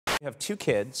You have 2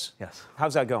 kids. Yes.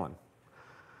 How's that going?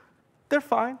 They're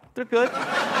fine. They're good.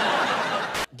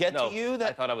 Get No, to you?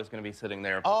 I thought I was going to be sitting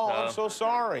there. But, Oh, I'm so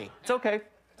sorry. It's okay.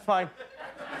 It's fine.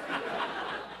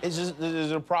 Is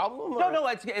there a problem? No, no,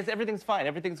 everything's fine.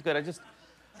 Everything's good. I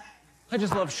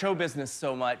just love show business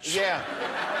so much. Yeah.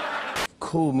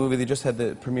 Cool movie. They just had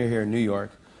the premiere here in New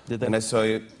York. Did they? And I saw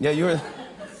you. Yeah, you were.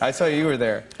 I saw you were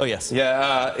there. Oh yes.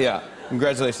 Yeah, yeah.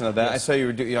 Congratulations on that. Yes. I saw you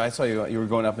were. I saw you were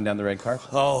going up and down the red carpet.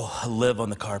 Oh, I live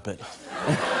on the carpet.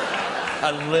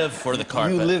 I live for the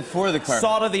carpet. You live for the carpet.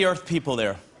 Salt of the earth people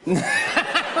there. Wait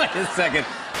a second.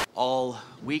 All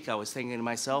week I was thinking to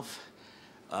myself,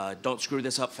 don't screw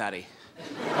this up, fatty.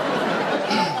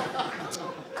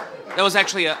 That was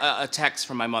actually a text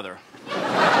from my mother.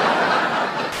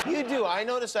 You do. I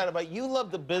noticed that about you. Love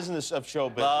the business of show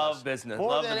business. Love business. More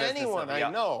Love than the business anyone of it, yeah.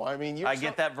 I know. I mean, I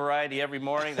get that Variety every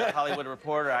morning, that Hollywood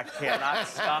Reporter. I cannot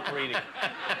stop reading.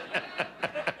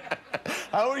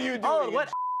 How are you doing? Oh,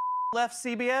 what? Left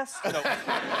CBS? No.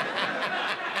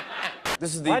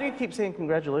 This is the. Why do you keep saying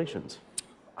congratulations?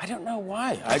 I don't know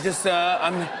why. I just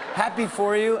I'm happy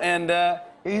for you, and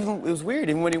it was weird.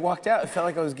 Even when you walked out, it felt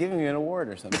like I was giving you an award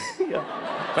or something. Yeah.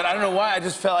 But I don't know why. I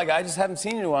just felt like I just haven't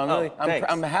seen you in a while.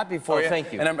 I'm happy for you.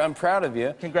 Thank you. And I'm proud of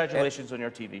you. Congratulations on your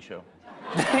TV show.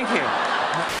 Thank you.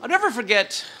 I'll never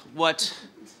forget what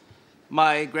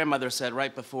my grandmother said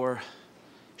right before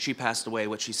she passed away,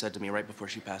 what she said to me right before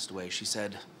she passed away. She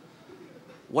said,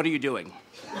 "What are you doing?"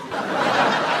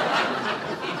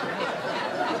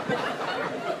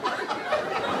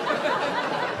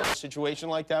 Situation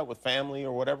like that with family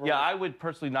or whatever? Yeah, I would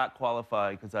personally not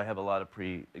qualify because I have a lot of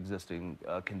pre-existing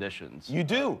conditions. You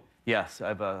do? Yes, I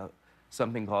have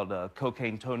something called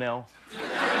cocaine toenail.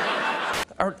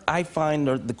 I find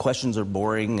the questions are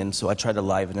boring, and so I try to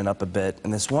liven it up a bit.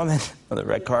 And this woman on the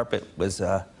red carpet was,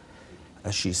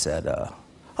 she said,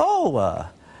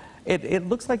 it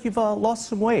looks like you've lost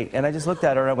some weight. And I just looked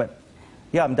at her and I went,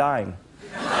 yeah, I'm dying.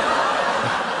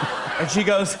 And she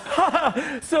goes,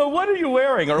 so what are you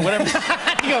wearing, or whatever.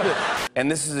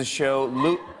 And this is a show,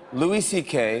 Louis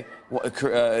C.K.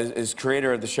 is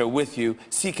creator of the show with you.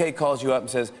 C.K. calls you up and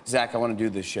says, Zach, I want to do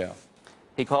this show.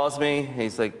 He calls me,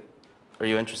 he's like, are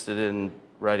you interested in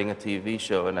writing a TV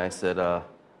show? And I said,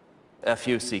 F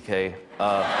you, C.K.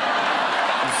 I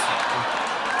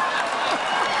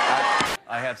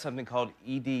have something called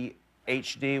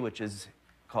EDHD, which is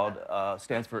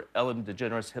stands for Ellen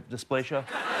DeGeneres Hip Dysplasia.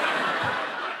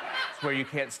 It's where you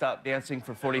can't stop dancing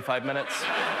for 45 minutes.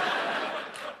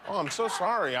 Oh, I'm so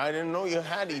sorry. I didn't know you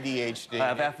had ADHD. I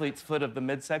have athlete's foot of the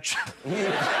midsection.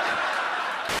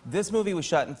 This movie was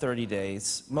shot in 30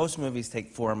 days. Most movies take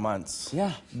 4 months.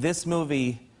 Yeah. This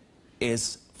movie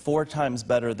is 4 times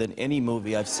better than any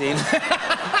movie I've seen.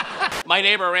 My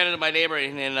neighbor ran into my neighbor,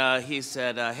 and he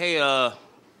said, hey, I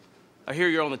hear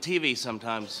you're on the TV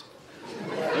sometimes.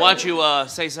 Why don't you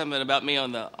say something about me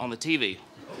on the TV?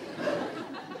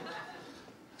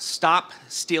 Stop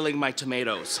stealing my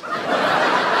tomatoes.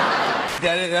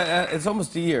 It's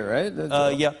almost a year, right?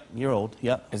 Yeah, you're old,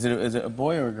 yeah. Is it a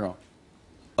boy or a girl?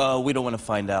 We don't want to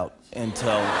find out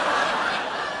until...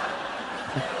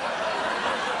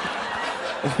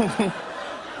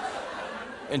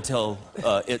 until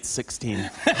it's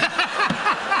 16.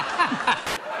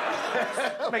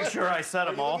 Make sure I set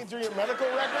them all. Looking through your medical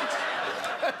records?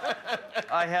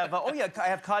 I have, I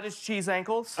have cottage cheese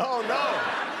ankles. Oh, no.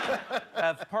 I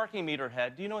have parking meter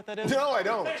head. Do you know what that is? No, I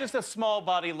don't. Just a small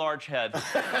body, large head. I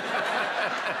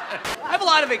have a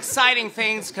lot of exciting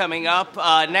things coming up.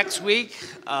 Next week,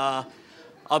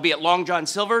 I'll be at Long John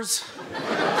Silver's.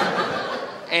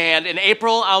 And in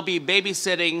April, I'll be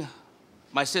babysitting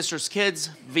my sister's kids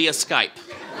via Skype.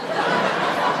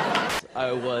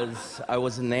 I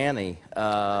was a nanny.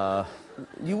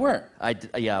 You were?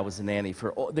 Yeah, I was a nanny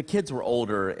for... The kids were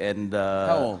older, and...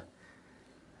 How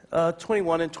old?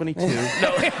 21 and 22.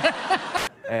 No.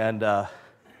 And my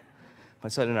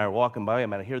son and I are walking by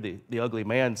him, and I hear the ugly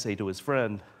man say to his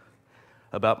friend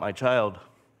about my child,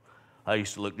 I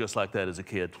used to look just like that as a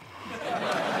kid.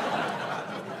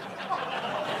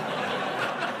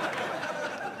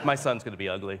 My son's gonna be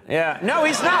ugly. Yeah. No,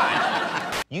 he's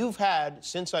not. You've had,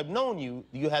 since I've known you,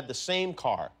 you had the same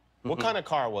car. What kind of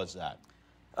car was that?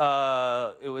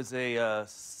 It was a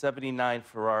 79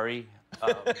 Ferrari.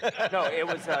 No, it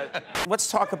was a... Let's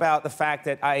talk about the fact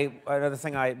that another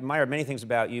thing, I admire many things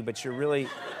about you, but you're really...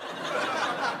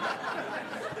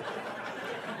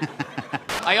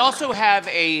 I also have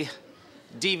a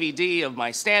DVD of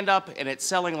my stand-up, and it's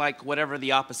selling like whatever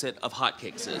the opposite of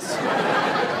hotcakes is.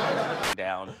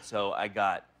 Down, so I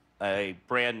got a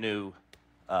brand new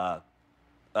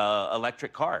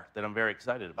electric car that I'm very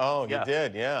excited about. Oh, you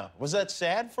did, yeah. Was that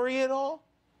sad for you at all?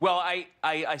 Well,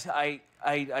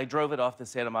 I drove it off the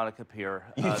Santa Monica Pier.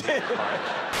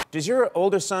 Does your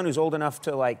older son, who's old enough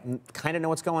to like kind of know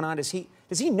what's going on, does he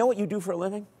know what you do for a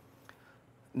living?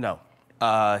 No,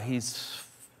 he's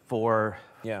 4.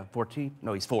 Yeah. 14?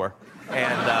 No, he's 4.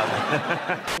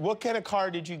 And What kind of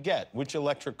car did you get? Which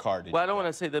electric car did well, you I don't want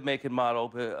to say the make and model,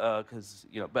 but because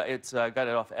but it's I got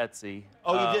it off Etsy.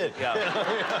 Oh, you did?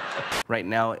 Yeah. Right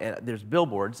now, there's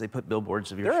billboards. They put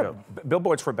billboards of your There show. are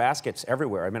billboards for baskets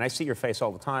everywhere. I mean, I see your face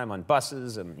all the time on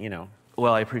buses and, you know.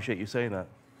 Well, I appreciate you saying that.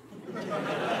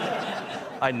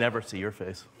 I never see your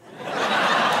face.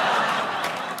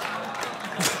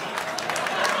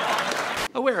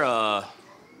 I wear a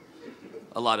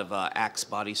lot of Axe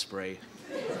body spray.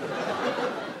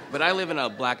 But I live in a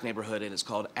black neighborhood and it's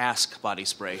called Ask Body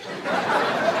Spray.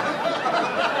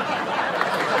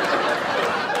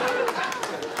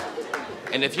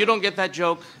 And if you don't get that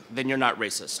joke, then you're not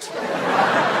racist.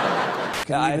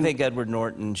 I think Edward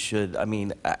Norton should, I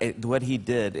mean, what he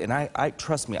did, and I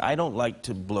trust me, I don't like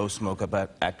to blow smoke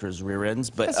about actors' rear ends,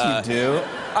 but... Yes, you do.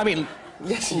 I mean,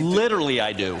 Yes, you literally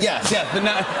I do. Yes, but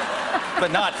not...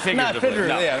 But not figuratively. Not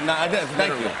figuratively, no. yeah.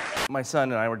 Thank you. My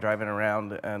son and I were driving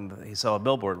around, and he saw a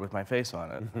billboard with my face on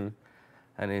it. Mm-hmm.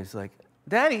 And he's like,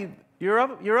 "Daddy, you're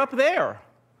up there."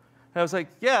 And I was like,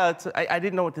 "Yeah." I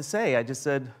didn't know what to say. I just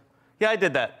said, "Yeah, I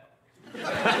did that." You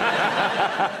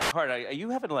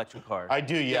have an electric car. I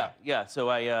do, yeah. Yeah. So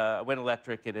I went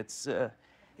electric, and it's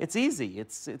easy.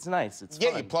 It's nice. It's Yeah,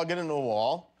 fun. you plug it into a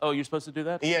wall. Oh, you're supposed to do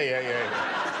that? Yeah.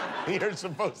 You're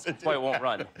supposed to do That's why it won't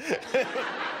run.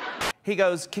 He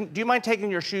goes, do you mind taking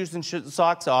your shoes and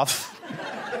socks off?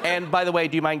 And by the way,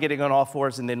 do you mind getting on all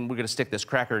fours and then we're gonna stick this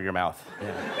cracker in your mouth?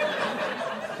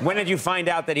 Yeah. When did you find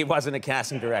out that he wasn't a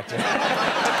casting director?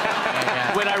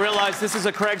 When I realized this is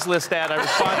a Craigslist ad, I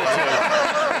responded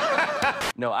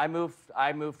to. No, I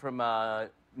moved from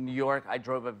New York. I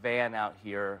drove a van out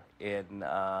here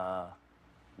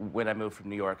when I moved from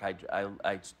New York.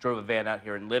 I drove a van out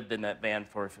here and lived in that van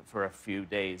for a few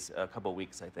days, a couple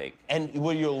weeks, I think. And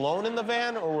were you alone in the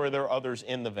van, or were there others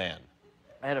in the van?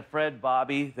 I had a friend,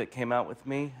 Bobby, that came out with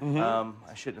me. I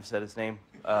shouldn't have said his name.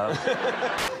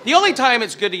 The only time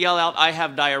it's good to yell out, "I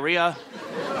have diarrhea,"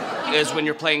 is when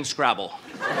you're playing Scrabble.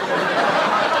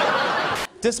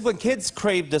 Discipline. Kids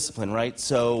crave discipline, right?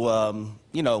 So,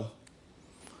 you know,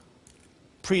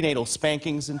 prenatal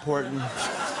spanking's important.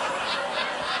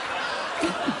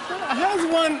 How's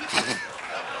one...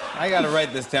 I gotta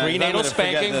write this down. Prenatal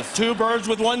spanking, 2 birds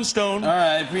with 1 stone. All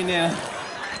right, prenatal...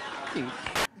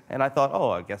 And I thought,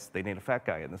 oh, I guess they need a fat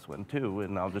guy in this one, too,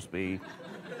 and I'm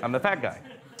the fat guy.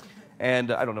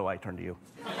 And I don't know why I turned to you.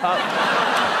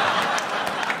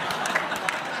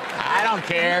 I don't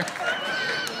care.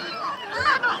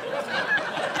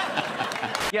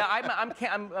 Yeah,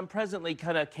 I'm presently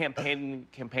kind of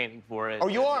campaigning for it. Oh,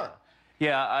 you are?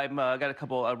 Yeah, I'm got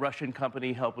a Russian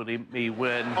company helping me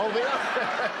win. Oh, they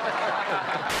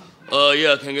are?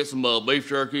 Yeah, can I get some beef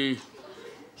jerky,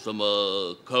 some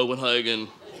Copenhagen,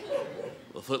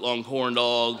 a foot-long corn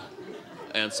dog,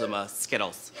 and some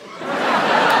Skittles.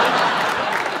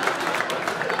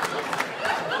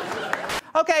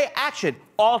 Okay, action.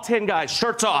 All 10 guys,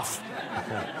 shirts off.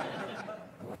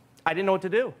 I didn't know what to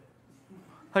do.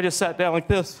 I just sat down like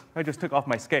this. I just took off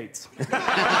my skates. And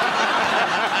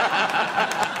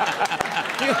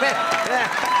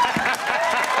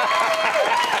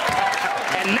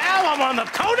now I'm on the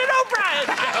Conan O'Brien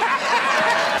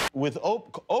show. With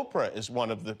Oprah is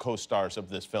one of the co-stars of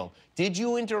this film. Do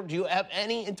you have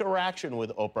any interaction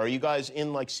with Oprah? Are you guys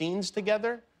in like scenes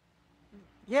together?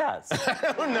 Yes.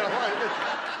 I don't know.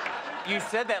 You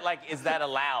said that like, is that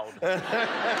allowed?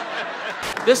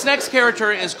 This next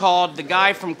character is called the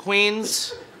guy from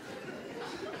Queens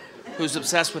who's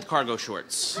obsessed with cargo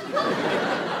shorts.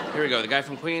 Here we go, the guy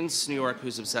from Queens, New York,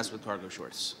 who's obsessed with cargo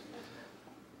shorts.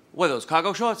 What are those,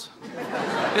 cargo shorts?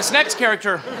 This next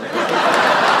character...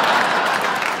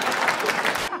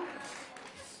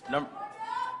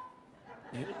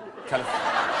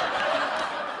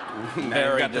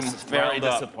 Very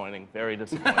disappointing. Very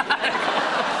disappointing.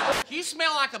 You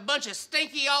smell like a bunch of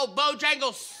stinky old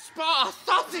Bojangles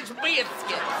sausage biscuits.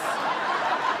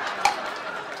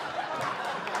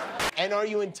 And are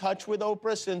you in touch with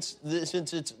Oprah since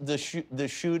the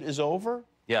shoot is over?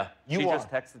 Yeah. She just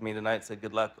texted me tonight and said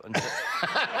good luck. You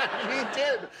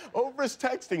did. Oprah's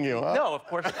texting you, huh? No, of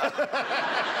course not.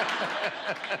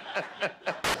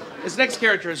 This next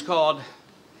character is called...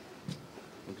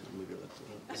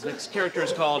 This character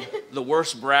is called the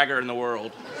worst bragger in the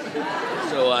world.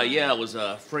 So, yeah, I was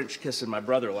French kissing my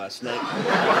brother last night.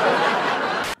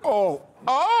 Oh!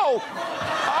 Oh!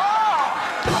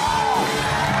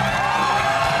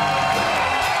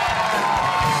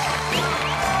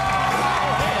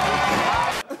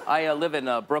 I live in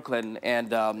Brooklyn,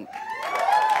 and I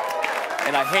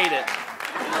hate it.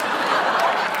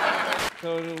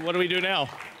 So what do we do now?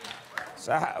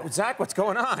 Zach, what's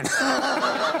going on?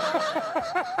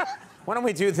 Why don't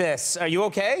we do this? Are you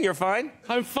okay? You're fine?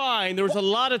 I'm fine. There was a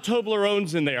lot of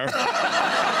Toblerones in there.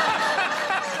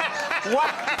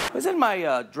 What? I was in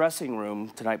my dressing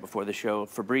room tonight before the show,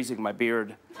 Febrezing my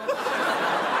beard.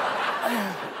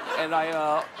 And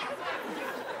I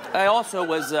also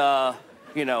was,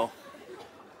 you know,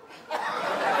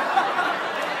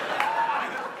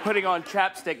 putting on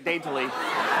chapstick daintily.